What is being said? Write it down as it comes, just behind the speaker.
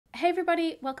Hey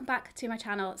everybody, welcome back to my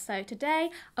channel. So today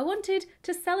I wanted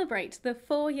to celebrate the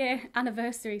 4-year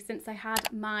anniversary since I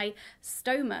had my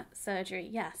stoma surgery.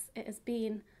 Yes, it has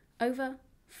been over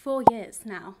 4 years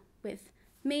now with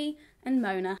me and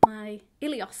Mona, my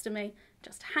ileostomy,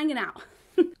 just hanging out.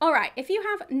 All right, if you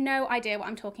have no idea what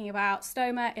I'm talking about,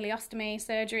 stoma, ileostomy,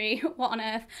 surgery, what on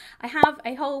earth, I have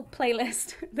a whole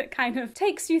playlist that kind of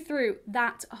takes you through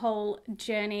that whole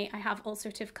journey. I have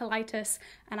ulcerative colitis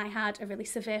and I had a really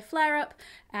severe flare-up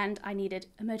and I needed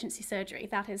emergency surgery.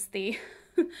 That is the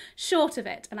short of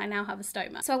it, and I now have a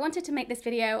stoma. So I wanted to make this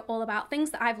video all about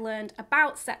things that I've learned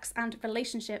about sex and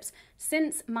relationships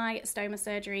since my stoma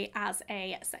surgery as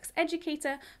a sex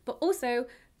educator, but also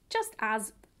just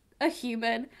as a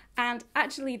human. And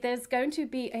actually there's going to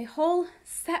be a whole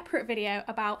separate video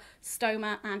about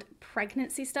stoma and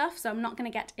pregnancy stuff, so I'm not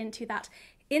going to get into that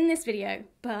in this video,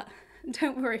 but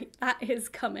don't worry, that is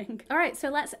coming. All right, so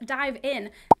let's dive in.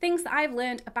 Things that I've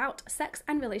learned about sex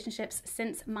and relationships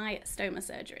since my stoma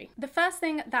surgery. The first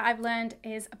thing that I've learned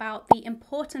is about the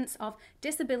importance of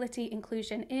disability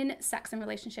inclusion in sex and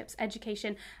relationships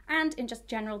education and in just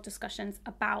general discussions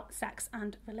about sex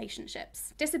and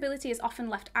relationships. Disability is often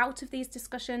left out of these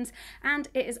discussions, and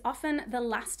it is often the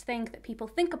last thing that people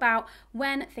think about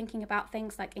when thinking about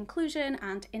things like inclusion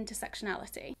and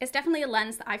intersectionality. It's definitely a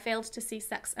lens that I failed to see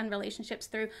sex and relationships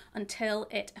through until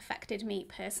it affected me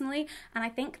personally, and I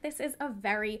think this is a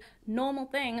very normal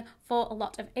thing for a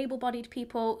lot of able-bodied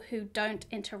people who don't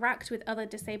interact with other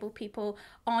disabled people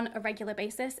on a regular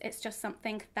basis. It's just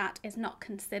something that is not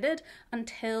considered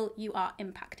until you are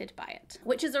impacted by it,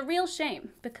 which is a real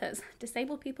shame because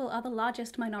disabled people are the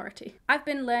largest minority. I've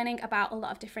been learning about a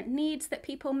lot of different needs that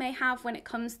people may have when it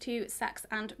comes to sex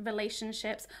and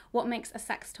relationships, what makes a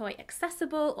sex toy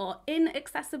accessible or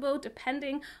inaccessible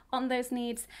depending on those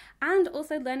needs, and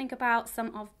also learning about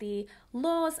some of the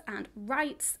laws and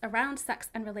rights around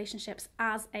sex and relationships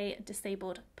as a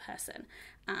disabled person.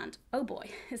 And oh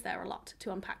boy, is there a lot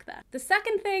to unpack there. The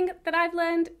second thing that I've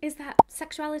learned is that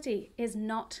sexuality is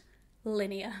not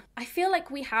linear. I feel like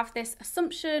we have this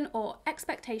assumption or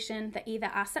expectation that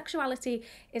either our sexuality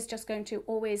is just going to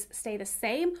always stay the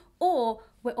same, or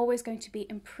we're always going to be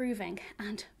improving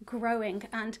and growing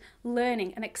and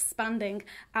learning and expanding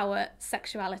our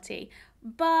sexuality.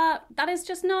 But that is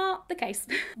just not the case.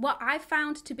 What I've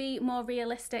found to be more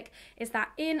realistic is that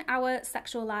in our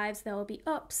sexual lives, there will be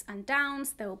ups and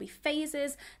downs, there will be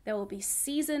phases, there will be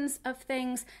seasons of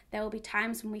things, there will be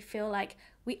times when we feel like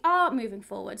we are moving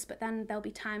forwards, but then there'll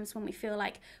be times when we feel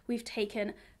like we've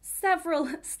taken several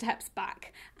steps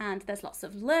back, and there's lots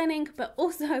of learning, but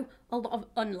also a lot of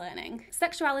unlearning.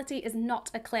 Sexuality is not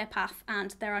a clear path,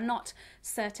 and there are not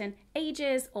certain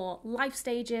ages or life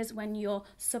stages when you're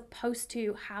supposed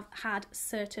to have had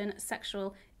certain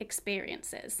sexual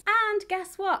experiences. And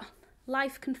guess what?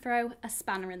 Life can throw a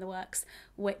spanner in the works,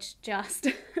 which just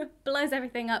blows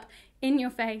everything up in your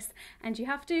face, and you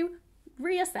have to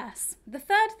reassess. The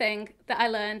third thing that I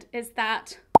learned is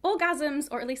that orgasms,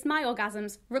 or at least my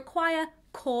orgasms, require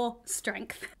core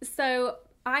strength. So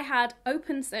I had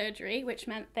open surgery, which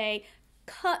meant they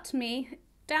cut me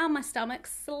down my stomach,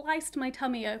 sliced my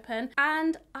tummy open,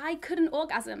 and I couldn't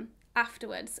orgasm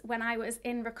afterwards when I was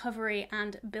in recovery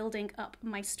and building up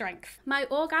my strength. My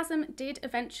orgasm did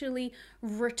eventually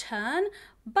return,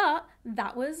 but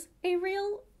that was a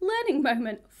real learning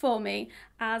moment for me,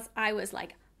 as I was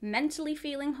like mentally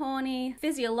feeling horny,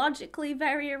 physiologically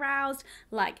very aroused,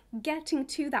 like getting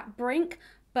to that brink,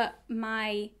 but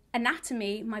my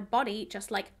anatomy, my body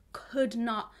just like could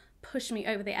not push me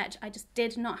over the edge. I just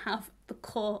did not have the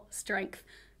core strength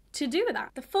to do with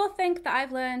that. The fourth thing that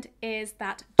I've learned is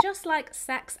that just like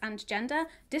sex and gender,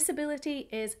 disability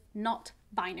is not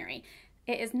binary.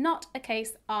 It is not a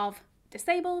case of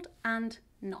disabled and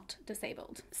not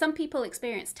disabled. Some people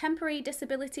experience temporary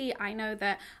disability. I know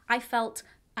that I felt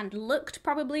and looked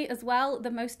probably as well the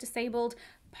most disabled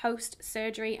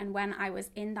post-surgery and when I was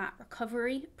in that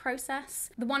recovery process.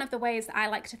 One of the ways that I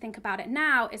like to think about it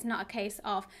now is not a case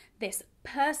of this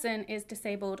person is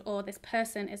disabled or this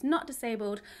person is not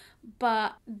disabled,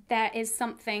 but there is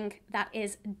something that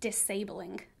is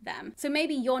disabling them. So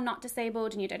maybe you're not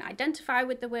disabled and you don't identify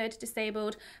with the word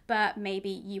disabled, but maybe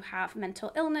you have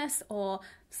mental illness or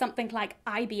something like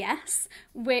IBS,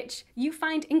 which you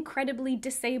find incredibly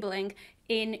disabling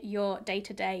in your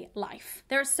day-to-day life.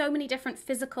 There are so many different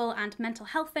physical and mental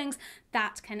health things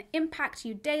that can impact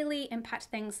you daily, impact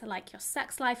things like your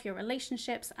sex life, your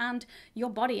relationships, and your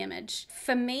body image.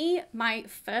 For me, my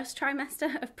first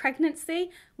trimester of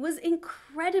pregnancy was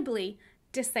incredibly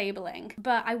disabling,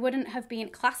 but I wouldn't have been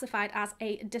classified as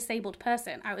a disabled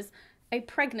person. I was a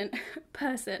pregnant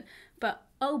person, but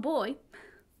oh boy,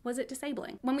 was it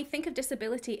disabling. When we think of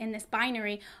disability in this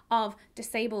binary of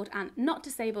disabled and not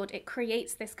disabled, it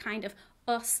creates this kind of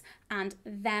us and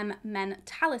them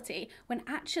mentality, when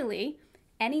actually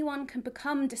anyone can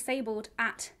become disabled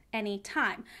at any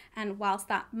time. And whilst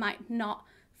that might not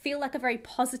feel like a very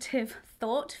positive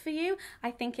thought for you,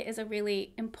 I think it is a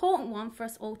really important one for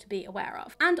us all to be aware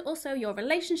of. And also, your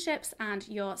relationships and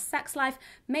your sex life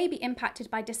may be impacted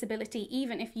by disability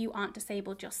even if you aren't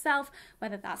disabled yourself,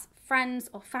 whether that's friends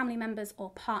or family members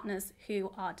or partners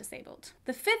who are disabled.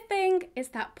 The fifth thing is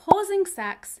that pausing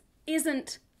sex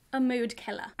isn't a mood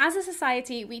killer. As a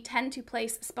society, we tend to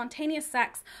place spontaneous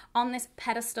sex on this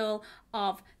pedestal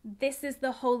of this is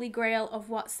the holy grail of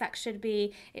what sex should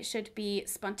be. It should be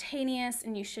spontaneous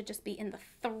and you should just be in the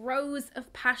throes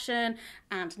of passion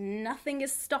and nothing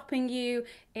is stopping you.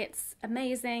 It's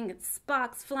amazing. It's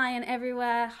sparks flying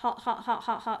everywhere. Hot, hot, hot,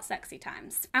 hot, hot, sexy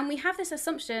times. And we have this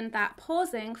assumption that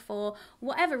pausing for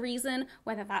whatever reason,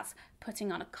 whether that's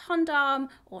putting on a condom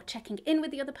or checking in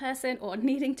with the other person or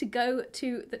needing to go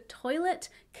to the toilet,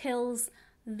 kills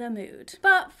the mood.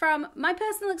 But from my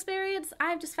personal experience,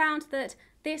 I've just found that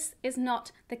this is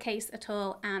not the case at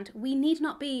all, and we need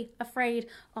not be afraid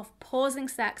of pausing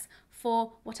sex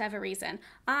for whatever reason.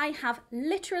 I have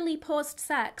literally paused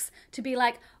sex to be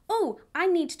like, oh, I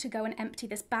need to go and empty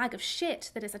this bag of shit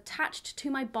that is attached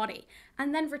to my body,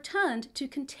 and then returned to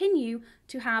continue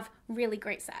to have really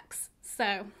great sex.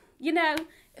 So, you know,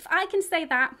 if I can say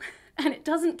that and it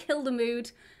doesn't kill the mood,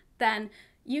 then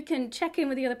you can check in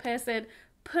with the other person,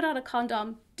 put on a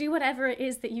condom, do whatever it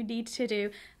is that you need to do,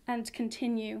 and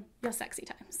continue your sexy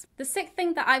times. The sixth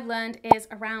thing that I've learned is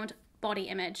around body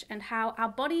image and how our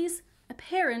body's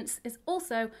appearance is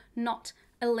also not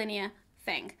a linear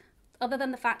thing, other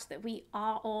than the fact that we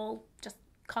are all just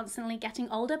constantly getting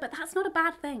older, but that's not a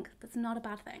bad thing. That's not a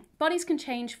bad thing. Bodies can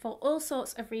change for all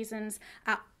sorts of reasons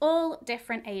at all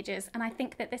different ages, and I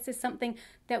think that this is something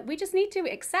that we just need to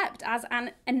accept as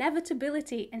an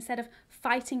inevitability instead of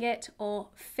fighting it or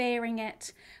fearing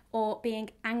it or being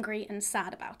angry and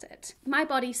sad about it. My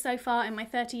body so far in my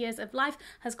 30 years of life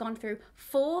has gone through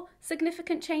 4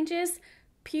 significant changes.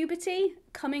 Puberty,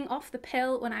 coming off the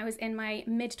pill when I was in my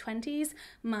mid-20s,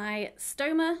 my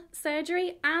stoma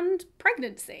surgery, and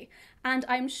pregnancy. And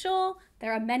I'm sure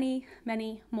there are many,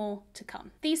 many more to come.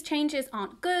 These changes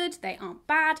aren't good, they aren't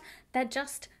bad, they're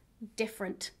just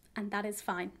different, and that is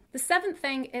fine. The seventh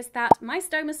thing is that my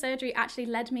stoma surgery actually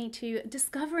led me to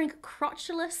discovering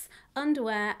crotchless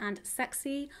underwear and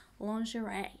sexy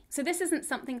lingerie. So this isn't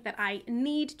something that I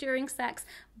need during sex,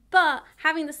 but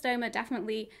having the stoma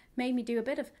definitely made me do a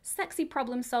bit of sexy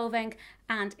problem solving,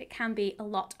 and it can be a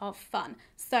lot of fun.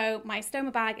 So my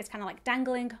stoma bag is kind of like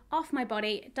dangling off my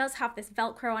body. It does have this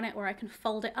Velcro on it where I can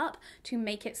fold it up to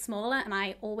make it smaller, and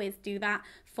I always do that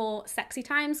for sexy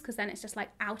times because then it's just like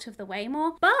out of the way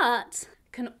more. But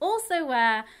can also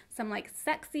wear some like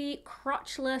sexy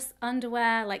crotchless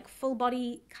underwear, like full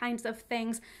body kinds of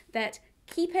things that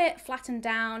keep it flattened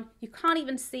down. You can't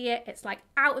even see it. It's like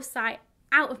out of sight,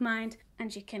 out of mind,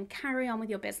 and you can carry on with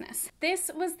your business.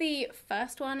 This was the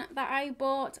first one that I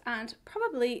bought and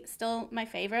probably still my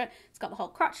favorite. It's got the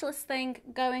whole crotchless thing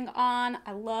going on.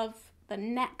 I love the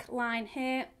neckline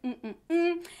here.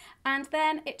 And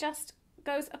then it just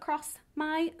goes across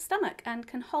my stomach and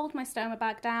can hold my stoma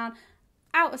bag down,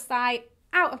 out of sight,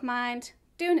 out of mind,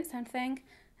 doing its own thing,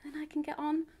 and then I can get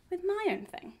on with my own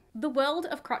thing. The world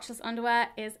of crotchless underwear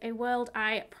is a world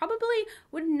I probably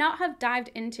would not have dived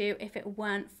into if it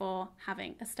weren't for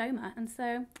having a stoma, and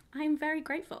so I'm very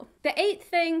grateful. The eighth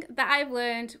thing that I've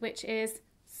learned, which is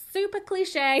super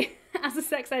cliche as a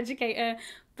sex educator,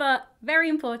 but very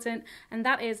important, and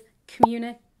that is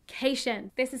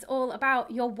communication. This is all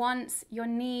about your wants, your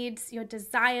needs, your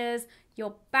desires,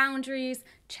 your boundaries,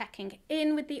 checking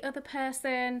in with the other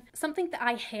person. Something that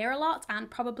I hear a lot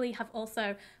and probably have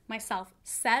also myself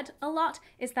said a lot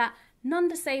is that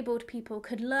non-disabled people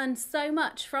could learn so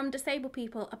much from disabled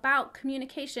people about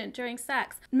communication during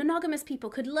sex. Monogamous people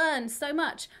could learn so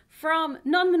much from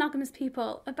non-monogamous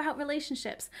people about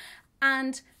relationships.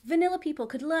 And vanilla people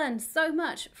could learn so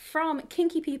much from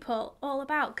kinky people all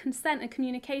about consent and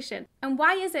communication. And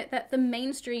why is it that the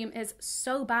mainstream is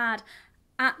so bad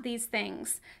at these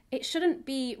things? It shouldn't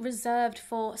be reserved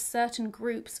for certain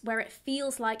groups where it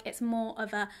feels like it's more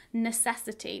of a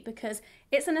necessity, because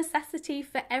it's a necessity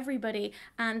for everybody,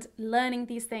 and learning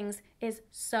these things is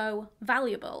so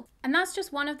valuable. And that's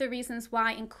just one of the reasons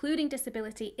why including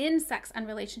disability in sex and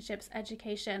relationships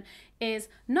education is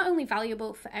not only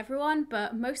valuable for everyone,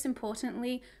 but most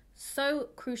importantly, so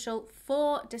crucial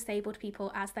for disabled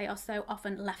people as they are so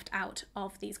often left out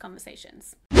of these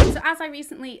conversations. So as I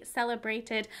recently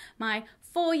celebrated my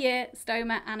 4-year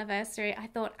Stoma anniversary, I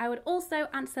thought I would also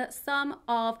answer some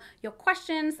of your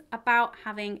questions about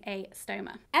having a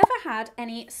stoma. Ever had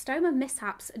any stoma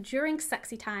mishaps during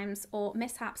sexy times or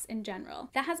mishaps in general?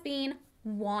 There has been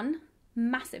one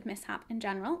massive mishap in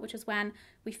general, which is when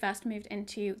we first moved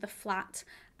into the flat,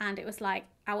 and it was like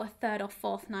our 3rd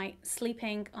or 4th night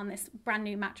sleeping on this brand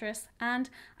new mattress, and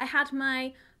I had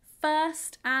my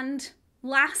first and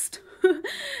last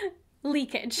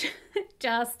leakage.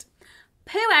 Just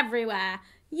poo everywhere.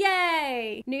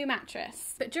 Yay! New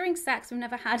mattress. But during sex, we've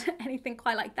never had anything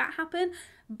quite like that happen,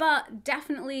 but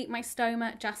definitely my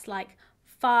stoma just like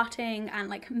farting and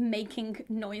like making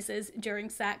noises during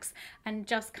sex and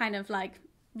just kind of like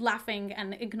laughing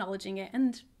and acknowledging it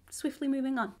and swiftly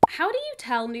moving on. How do you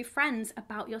tell new friends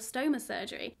about your stoma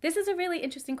surgery? This is a really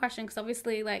interesting question because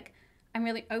obviously like I'm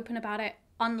really open about it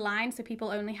online, so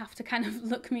people only have to kind of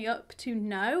look me up to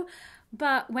know.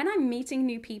 But when I'm meeting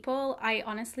new people, I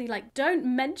honestly like don't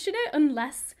mention it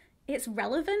unless it's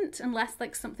relevant, unless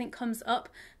like something comes up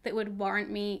that would warrant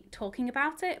me talking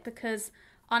about it, because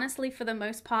honestly, for the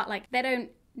most part, like they don't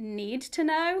need to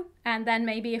know. And then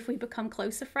maybe if we become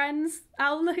closer friends,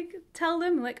 I'll like tell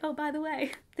them like, oh, by the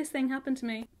way, this thing happened to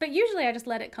me. But usually I just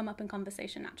let it come up in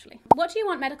conversation naturally. What do you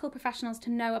want medical professionals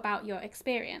to know about your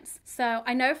experience? So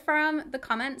I know from the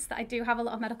comments that I do have a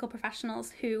lot of medical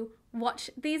professionals who watch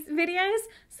these videos.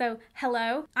 So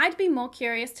hello. I'd be more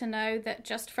curious to know that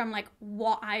just from like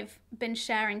what I've been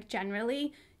sharing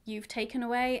generally, you've taken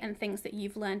away and things that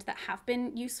you've learned that have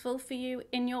been useful for you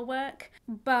in your work.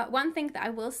 But one thing that I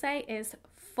will say is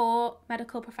for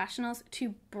medical professionals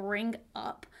to bring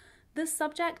up the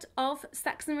subject of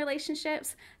sex and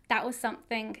relationships, that was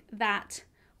something that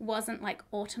wasn't like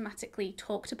automatically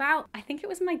talked about. I think it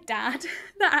was my dad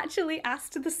that actually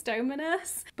asked the stoma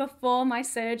nurse before my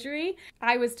surgery.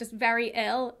 I was just very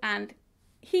ill and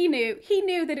he knew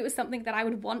that it was something that I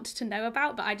would want to know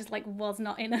about, but I just like was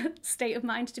not in a state of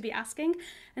mind to be asking.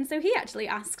 And so he actually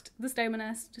asked the stoma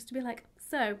nurse just to be like,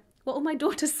 so what will my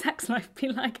daughter's sex life be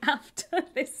like after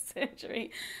this surgery?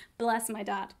 Bless my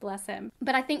dad, bless him.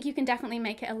 But I think you can definitely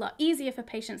make it a lot easier for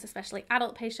patients, especially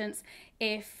adult patients,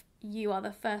 if you are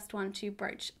the first one to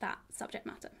broach that subject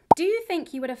matter. Do you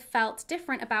think you would have felt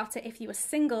different about it if you were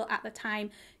single at the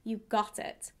time you got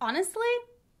it? Honestly,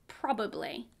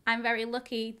 probably. I'm very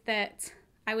lucky that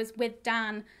I was with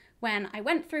Dan when I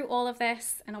went through all of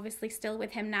this, and obviously still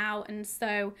with him now, and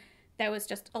so there was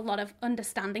just a lot of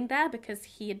understanding there because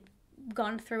he had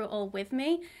gone through it all with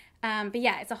me. But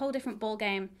yeah, it's a whole different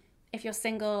ballgame if you're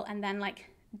single and then like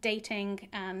dating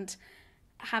and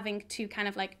having to kind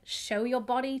of like show your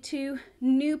body to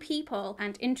new people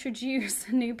and introduce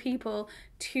new people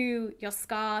to your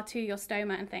scar, to your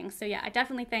stoma and things. So yeah, I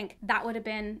definitely think that would have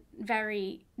been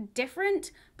very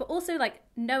different, but also like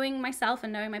knowing myself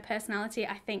and knowing my personality,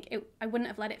 I think I wouldn't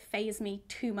have let it faze me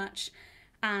too much.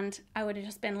 And I would have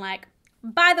just been like,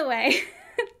 by the way,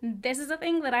 this is a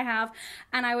thing that I have,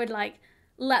 and I would like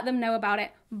let them know about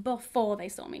it before they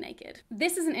saw me naked.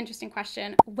 This is an interesting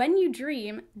question. When you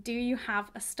dream, do you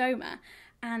have a stoma?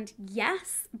 And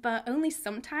yes, but only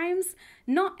sometimes.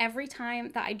 Not every time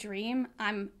that I dream,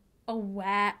 I'm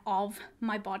aware of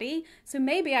my body. So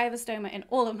maybe I have a stoma in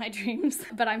all of my dreams,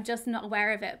 but I'm just not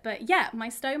aware of it. But yeah, my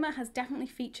stoma has definitely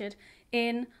featured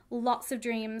in lots of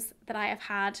dreams that I have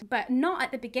had, but not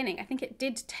at the beginning. I think it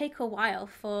did take a while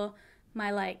for my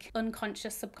like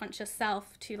unconscious, subconscious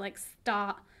self to like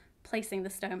start placing the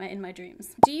stoma in my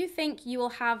dreams. Do you think you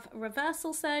will have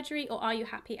reversal surgery, or are you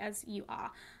happy as you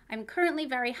are? I'm currently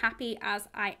very happy as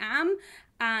I am,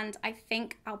 and I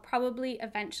think I'll probably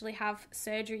eventually have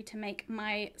surgery to make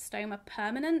my stoma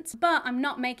permanent, but I'm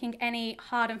not making any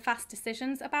hard and fast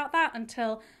decisions about that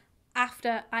until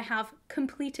after I have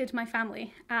completed my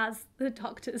family, as the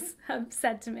doctors have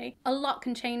said to me. A lot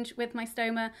can change with my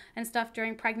stoma and stuff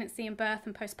during pregnancy and birth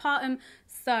and postpartum,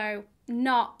 so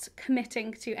not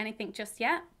committing to anything just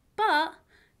yet, but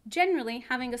generally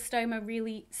having a stoma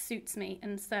really suits me,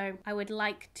 and so I would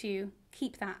like to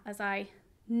keep that as I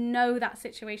know that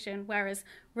situation, whereas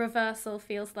reversal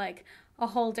feels like a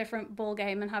whole different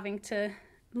ballgame and having to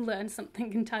learn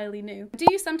something entirely new. Do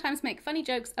you sometimes make funny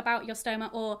jokes about your stoma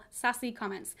or sassy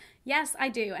comments? Yes, I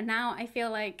do, and now I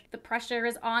feel like the pressure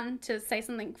is on to say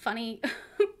something funny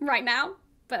right now,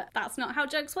 but that's not how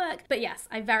jokes work. But yes,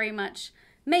 I very much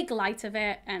make light of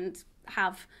it and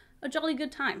have a jolly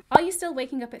good time. Are you still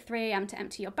waking up at 3 a.m. to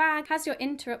empty your bag? Has your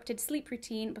interrupted sleep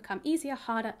routine become easier,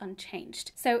 harder,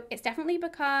 unchanged? So it's definitely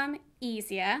become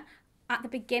easier. At the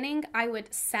beginning, I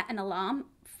would set an alarm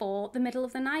for the middle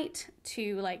of the night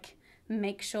to like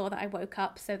make sure that I woke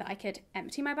up so that I could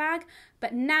empty my bag.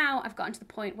 But now I've gotten to the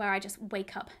point where I just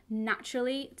wake up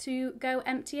naturally to go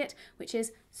empty it, which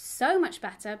is so much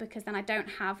better because then I don't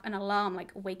have an alarm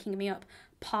like waking me up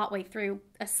partway through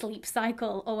a sleep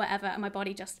cycle or whatever, and my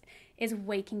body just is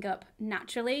waking up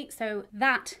naturally. So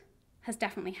that has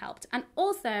definitely helped. And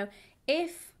also,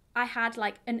 if I had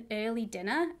like an early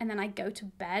dinner and then I go to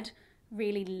bed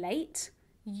really late,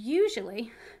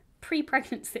 usually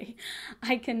pre-pregnancy,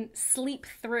 I can sleep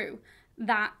through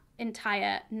that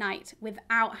entire night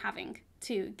without having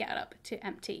to get up to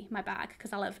empty my bag,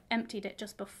 because I'll have emptied it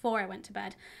just before I went to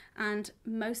bed, and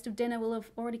most of dinner will have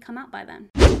already come out by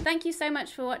then. Thank you so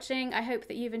much for watching. I hope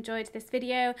that you've enjoyed this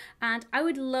video, and I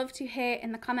would love to hear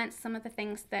in the comments some of the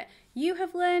things that you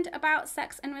have learned about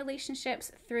sex and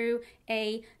relationships through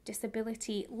a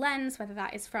disability lens, whether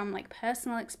that is from like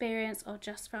personal experience or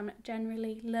just from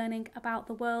generally learning about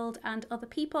the world and other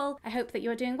people. I hope that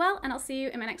you're doing well, and I'll see you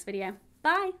in my next video.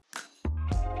 Bye!